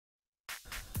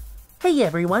Hey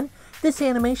everyone! This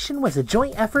animation was a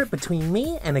joint effort between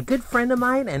me and a good friend of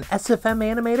mine and SFM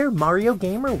animator Mario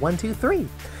Gamer 123.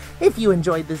 If you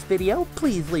enjoyed this video,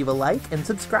 please leave a like and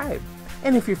subscribe.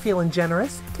 And if you're feeling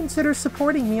generous, consider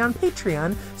supporting me on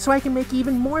Patreon so I can make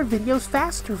even more videos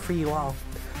faster for you all.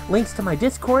 Links to my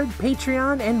Discord,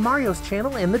 Patreon, and Mario's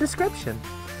channel in the description.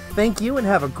 Thank you and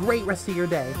have a great rest of your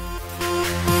day.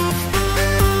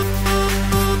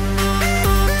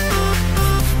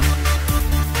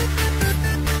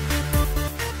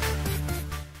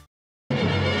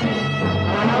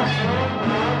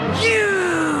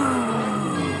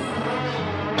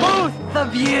 Both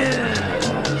of you!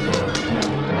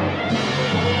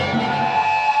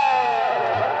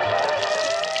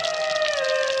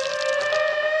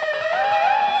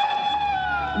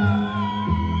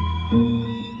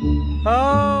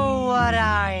 Oh, what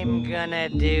I'm gonna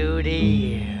do to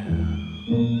you.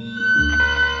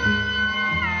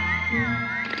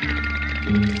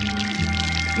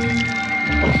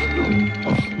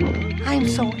 I'm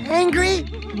so angry!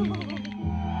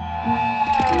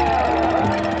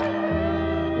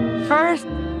 First,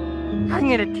 I'm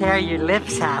gonna tear your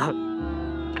lips out.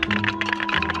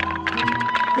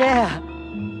 Yeah,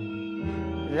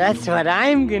 that's what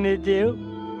I'm gonna do.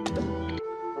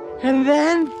 And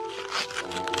then,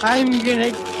 I'm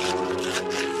gonna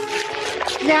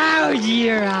gouge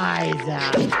your eyes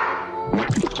out.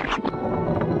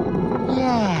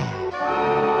 Yeah,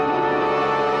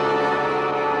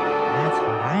 that's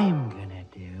what I'm gonna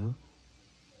do.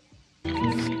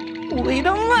 We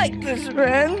don't like this,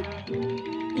 man.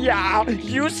 Yeah,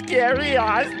 you scary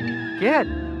us. Good.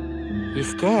 You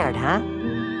scared, huh?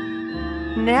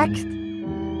 Next,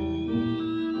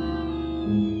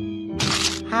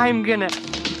 I'm gonna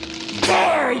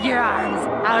tear your arms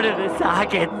out of the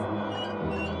sockets.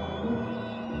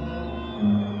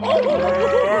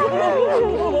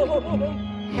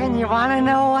 And you wanna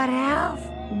know what else?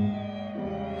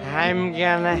 I'm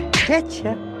gonna hit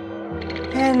you,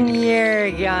 and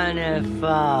you're gonna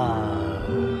fall.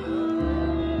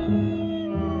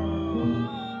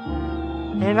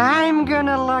 And I'm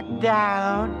gonna look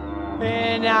down,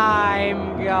 and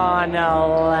I'm gonna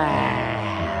laugh.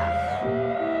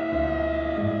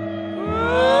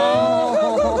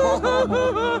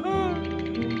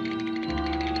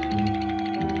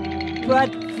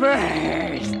 But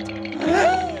first,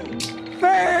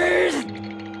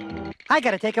 I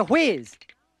gotta take a whiz.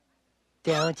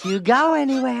 Don't you go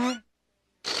anywhere.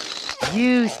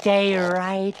 You stay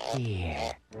right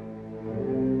here.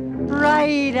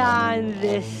 Right on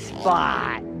this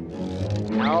spot.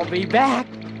 I'll be back.